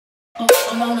So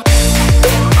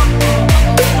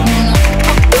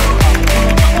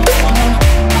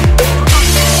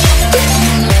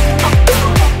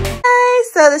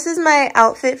this is my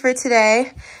outfit for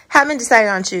today. Haven't decided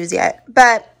on shoes yet,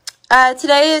 but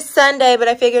today is Sunday, but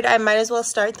I figured I might as well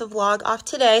start the vlog off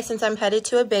today since I'm headed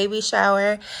to a baby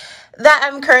shower that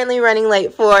I'm currently running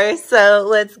late for. So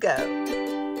let's go.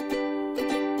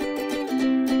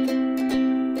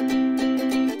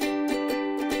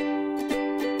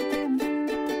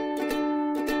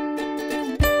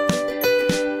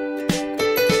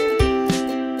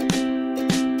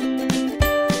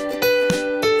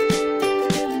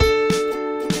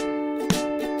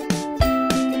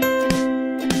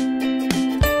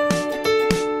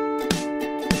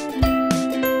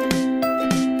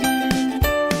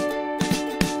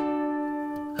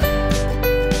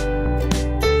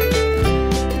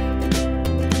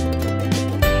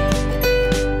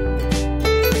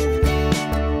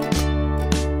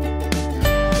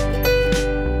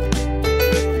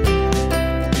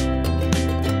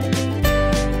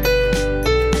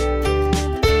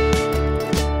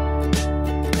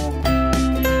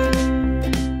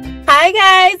 Hi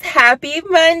guys, happy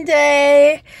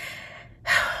Monday.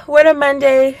 What a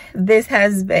Monday this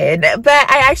has been. But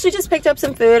I actually just picked up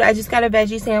some food. I just got a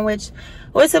veggie sandwich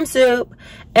with some soup,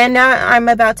 and now I'm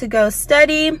about to go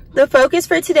study. The focus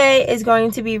for today is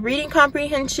going to be reading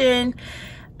comprehension.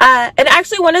 And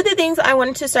actually one of the things I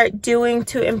wanted to start doing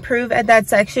to improve at that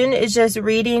section is just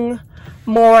reading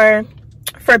more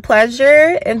for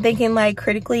pleasure and thinking like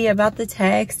critically about the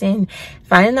text and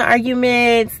finding the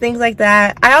arguments, things like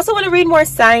that. I also want to read more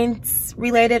science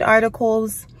related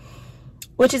articles,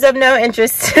 which is of no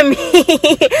interest to me,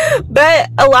 but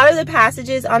a lot of the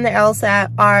passages on the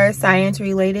Lsat are science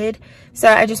related, so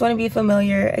I just want to be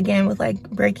familiar again with like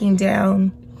breaking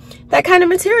down that kind of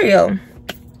material.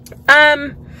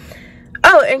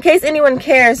 Oh, in case anyone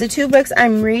cares, the two books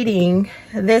I'm reading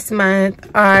this month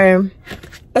are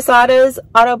Asada's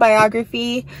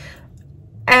autobiography.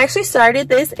 I actually started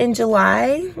this in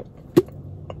July,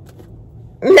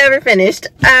 never finished,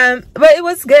 but it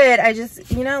was good. I just,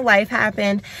 you know, life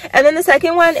happened. And then the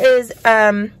second one is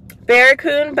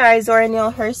Barracoon by Zora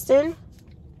Neale Hurston,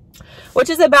 which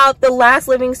is about the last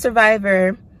living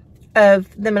survivor of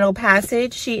the Middle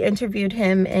Passage. She interviewed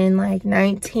him in like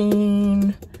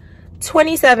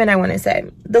 1927, I want to say,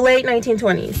 the late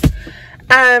 1920s.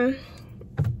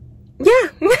 Yeah.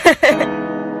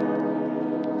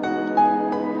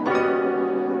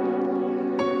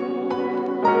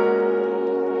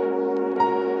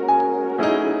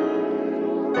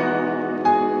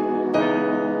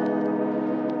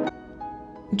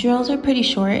 Drills are pretty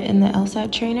short in the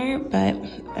Lsat trainer, but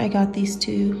I got these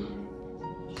two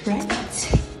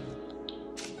correct.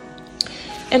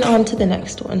 And on to the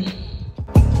next one.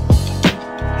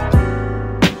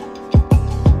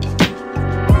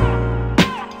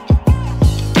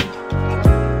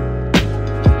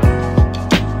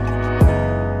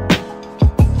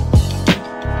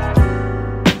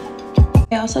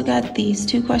 I also got these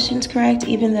two questions correct,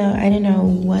 even though I didn't know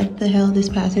what the hell this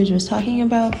passage was talking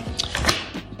about.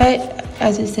 But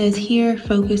as it says here,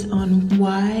 focus on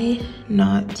why,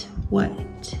 not what.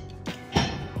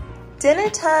 Dinner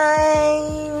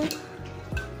time!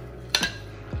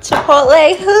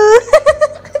 Chipotle food!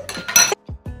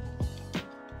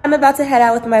 I'm about to head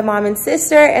out with my mom and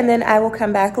sister, and then I will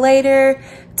come back later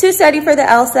to study for the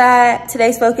Lsat.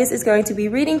 Today's focus is going to be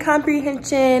reading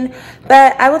comprehension,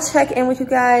 but I will check in with you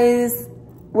guys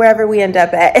wherever we end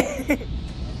up at.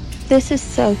 This is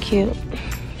so cute.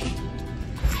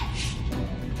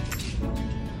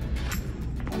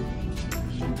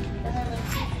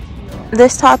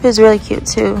 This top is really cute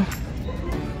too.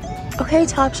 Okay,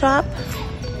 Topshop.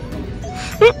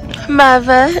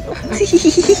 Mother.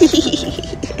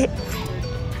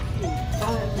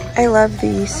 I love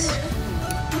these.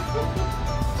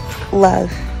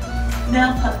 Love.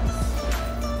 Nail pups.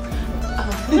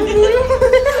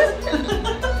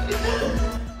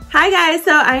 Hi guys,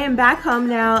 so I am back home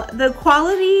now. The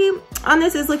quality on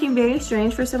this is looking very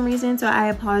strange for some reason, so I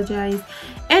apologize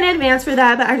in advance for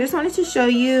that, but I just wanted to show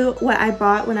you what I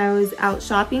bought when I was out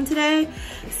shopping today.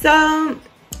 So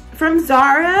from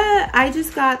Zara, I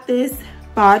just got this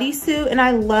bodysuit, and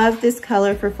I love this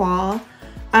color for fall.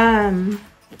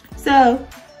 So,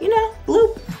 you know,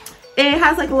 blue. It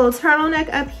has like a little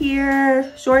turtleneck up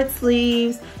here, short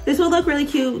sleeves. This will look really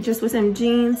cute just with some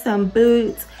jeans, some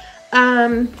boots.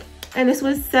 And this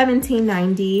was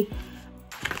 $17.90.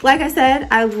 Like I said,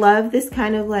 I love this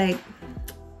kind of like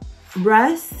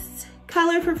rust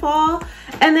color for fall.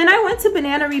 And then I went to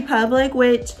Banana Republic,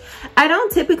 which I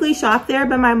don't typically shop there,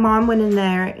 but my mom went in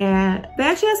there and they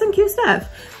actually have some cute stuff.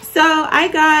 So I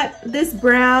got this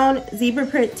brown zebra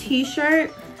print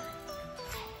t-shirt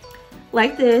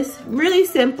like this, really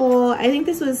simple. I think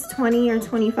this was 20 or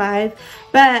 25,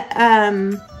 but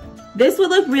this would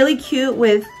look really cute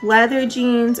with leather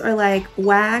jeans or like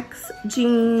wax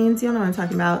jeans. You know what I'm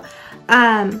talking about.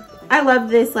 I love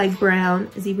this like brown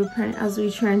zebra print as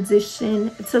we transition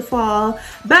to fall.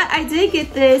 But I did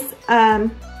get this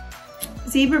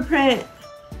zebra print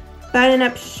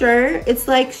button-up shirt. It's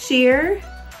like sheer.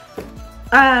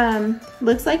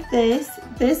 Looks like this.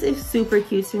 This is super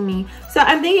cute to me. So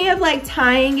I'm thinking of like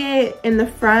tying it in the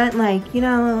front, like, you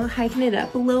know, hiking it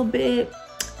up a little bit.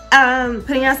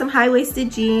 Putting on some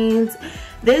high-waisted jeans.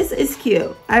 This is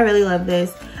cute. I really love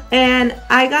this. And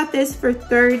I got this for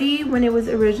 $30 when it was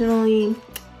originally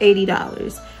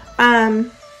 $80.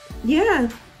 Yeah.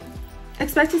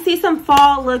 Expect to see some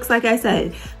fall looks, like I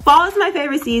said. Fall is my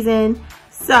favorite season.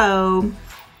 So,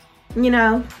 you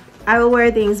know, I will wear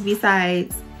things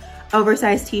besides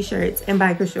oversized t-shirts and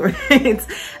biker shorts.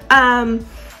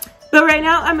 But right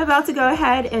now I'm about to go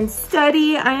ahead and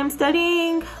study. I am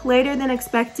studying later than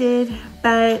expected,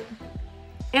 but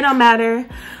it don't matter.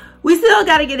 We still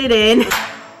gotta get it in.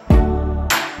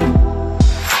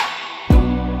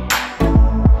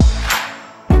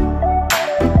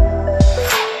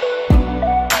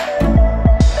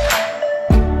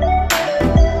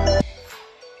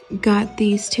 Got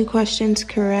these 2 questions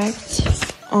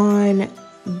correct. On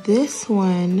this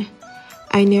one,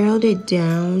 I narrowed it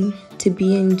down to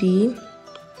B and D,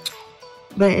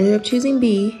 but I ended up choosing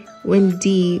B when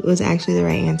D was actually the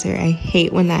right answer. I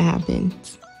hate when that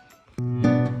happens.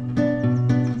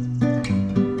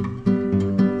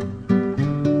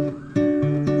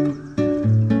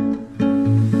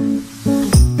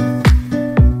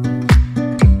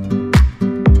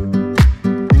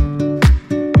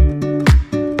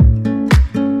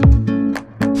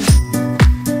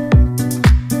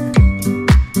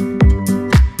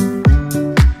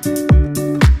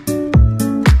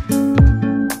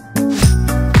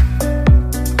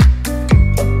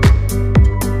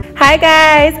 Hi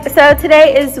guys, so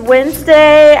today is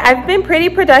Wednesday. I've been pretty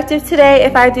productive today,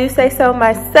 if I do say so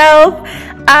myself.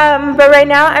 But right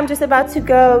now I'm just about to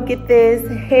go get this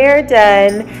hair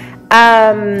done.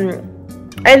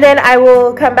 And then I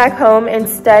will come back home and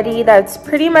study. That's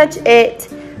pretty much it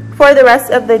for the rest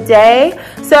of the day.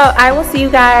 So I will see you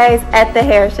guys at the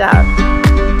hair shop.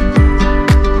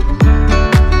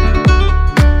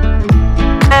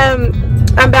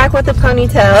 I'm back with the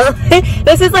ponytail.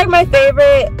 This is like my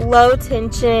favorite low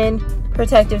tension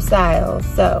protective style.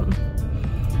 So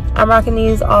I'm rocking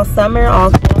these all summer, all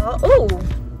fall. Ooh.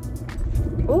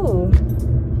 Ooh.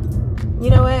 You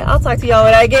know what? I'll talk to y'all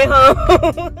when I get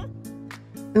home.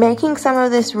 Making some of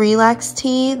this relax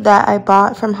tea that I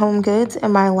bought from Home Goods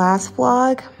in my last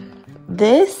vlog.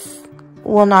 This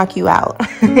will knock you out.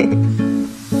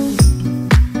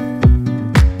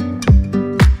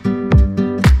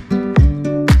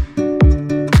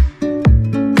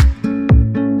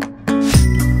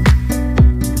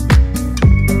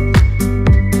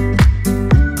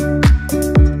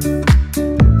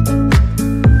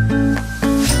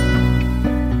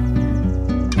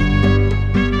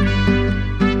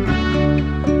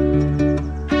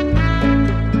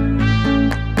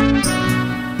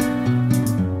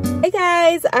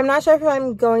 I'm not sure if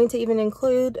I'm going to even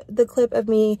include the clip of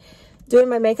me doing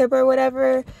my makeup or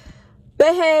whatever,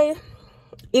 but hey,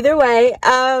 either way,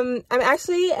 I'm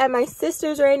actually at my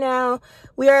sister's right now.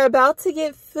 We are about to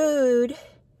get food.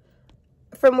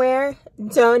 From where?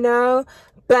 Don't know,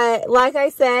 but like I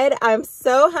said, I'm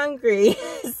so hungry.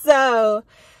 So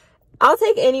I'll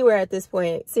take anywhere at this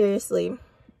point, seriously.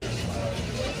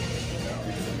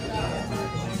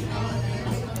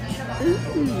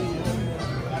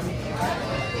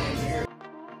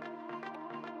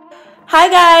 Hi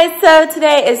guys, so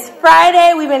today is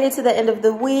Friday. We made it to the end of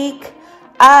the week.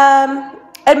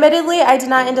 Admittedly, I did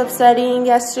not end up studying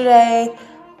yesterday.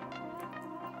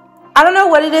 I don't know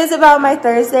what it is about my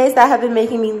Thursdays that have been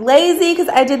making me lazy, because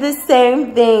I did the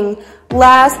same thing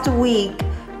last week.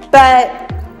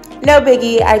 But no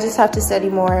biggie, I just have to study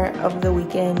more over the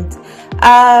weekend.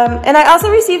 And I also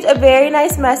received a very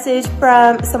nice message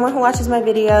from someone who watches my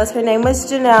videos. Her name was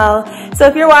Janelle. So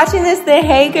if you're watching this, then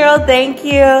hey girl, thank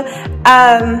you.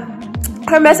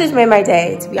 Her message made my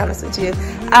day, to be honest with you.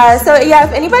 So yeah,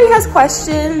 if anybody has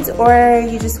questions or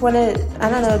you just want to, I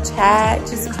don't know, chat,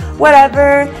 just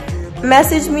whatever,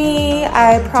 message me.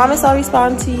 I promise I'll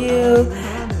respond to you,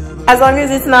 as long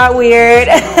as it's not weird.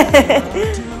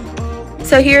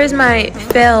 So here's my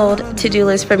failed to-do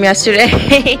list from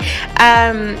yesterday.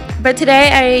 But today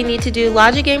I need to do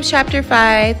Logic Games Chapter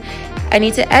 5. I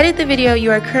need to edit the video you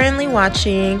are currently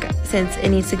watching since it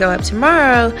needs to go up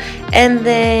tomorrow. And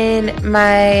then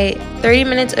my 30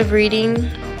 minutes of reading,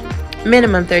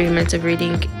 minimum 30 minutes of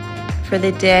reading for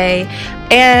the day.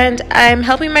 And I'm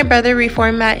helping my brother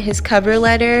reformat his cover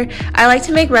letter. I like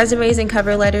to make resumes and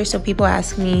cover letters, so people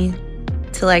ask me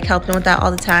to like help them with that all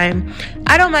the time.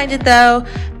 I don't mind it though.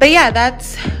 But yeah,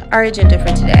 that's our agenda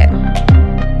for today.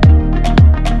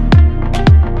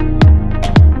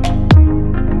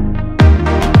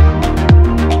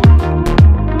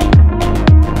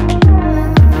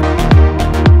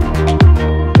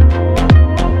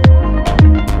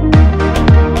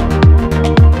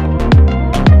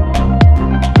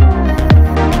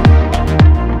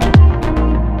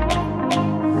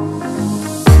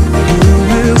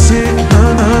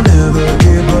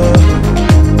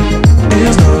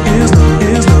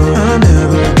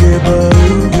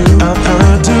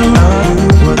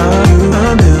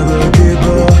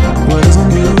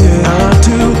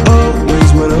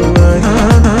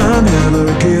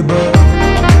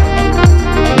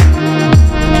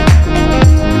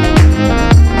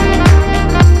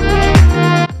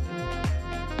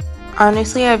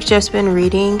 Honestly, I've just been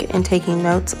reading and taking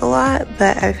notes a lot,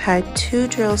 but I've had 2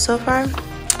 drills so far.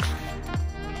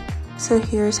 So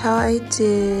here's how I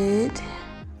did.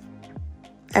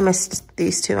 I missed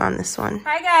these 2 on this one.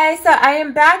 Hi guys, so I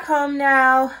am back home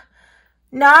now.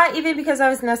 Not even because I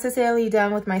was necessarily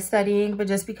done with my studying, but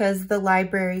just because the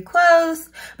library closed.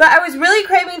 But I was really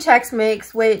craving Chex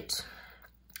Mix, which,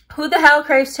 who the hell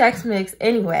craves Chex Mix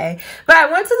anyway? But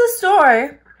I went to the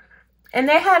store and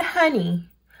they had honey,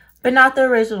 but not the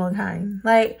original kind.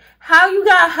 Like, how you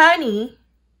got honey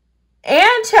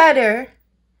and cheddar,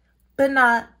 but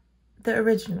not the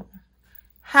original?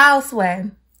 How,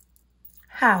 Sway?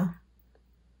 How?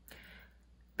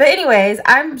 But anyways,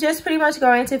 I'm just pretty much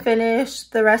going to finish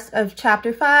the rest of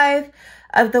chapter 5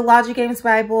 of the Logic Games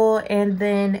Bible, and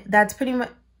then that's pretty much,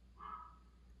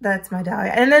 that's my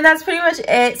Dahlia. And then that's pretty much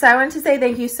it. So I wanted to say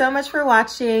thank you so much for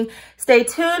watching. Stay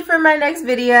tuned for my next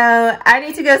video. I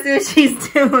need to go see what she's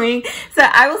doing. So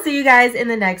I will see you guys in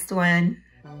the next one.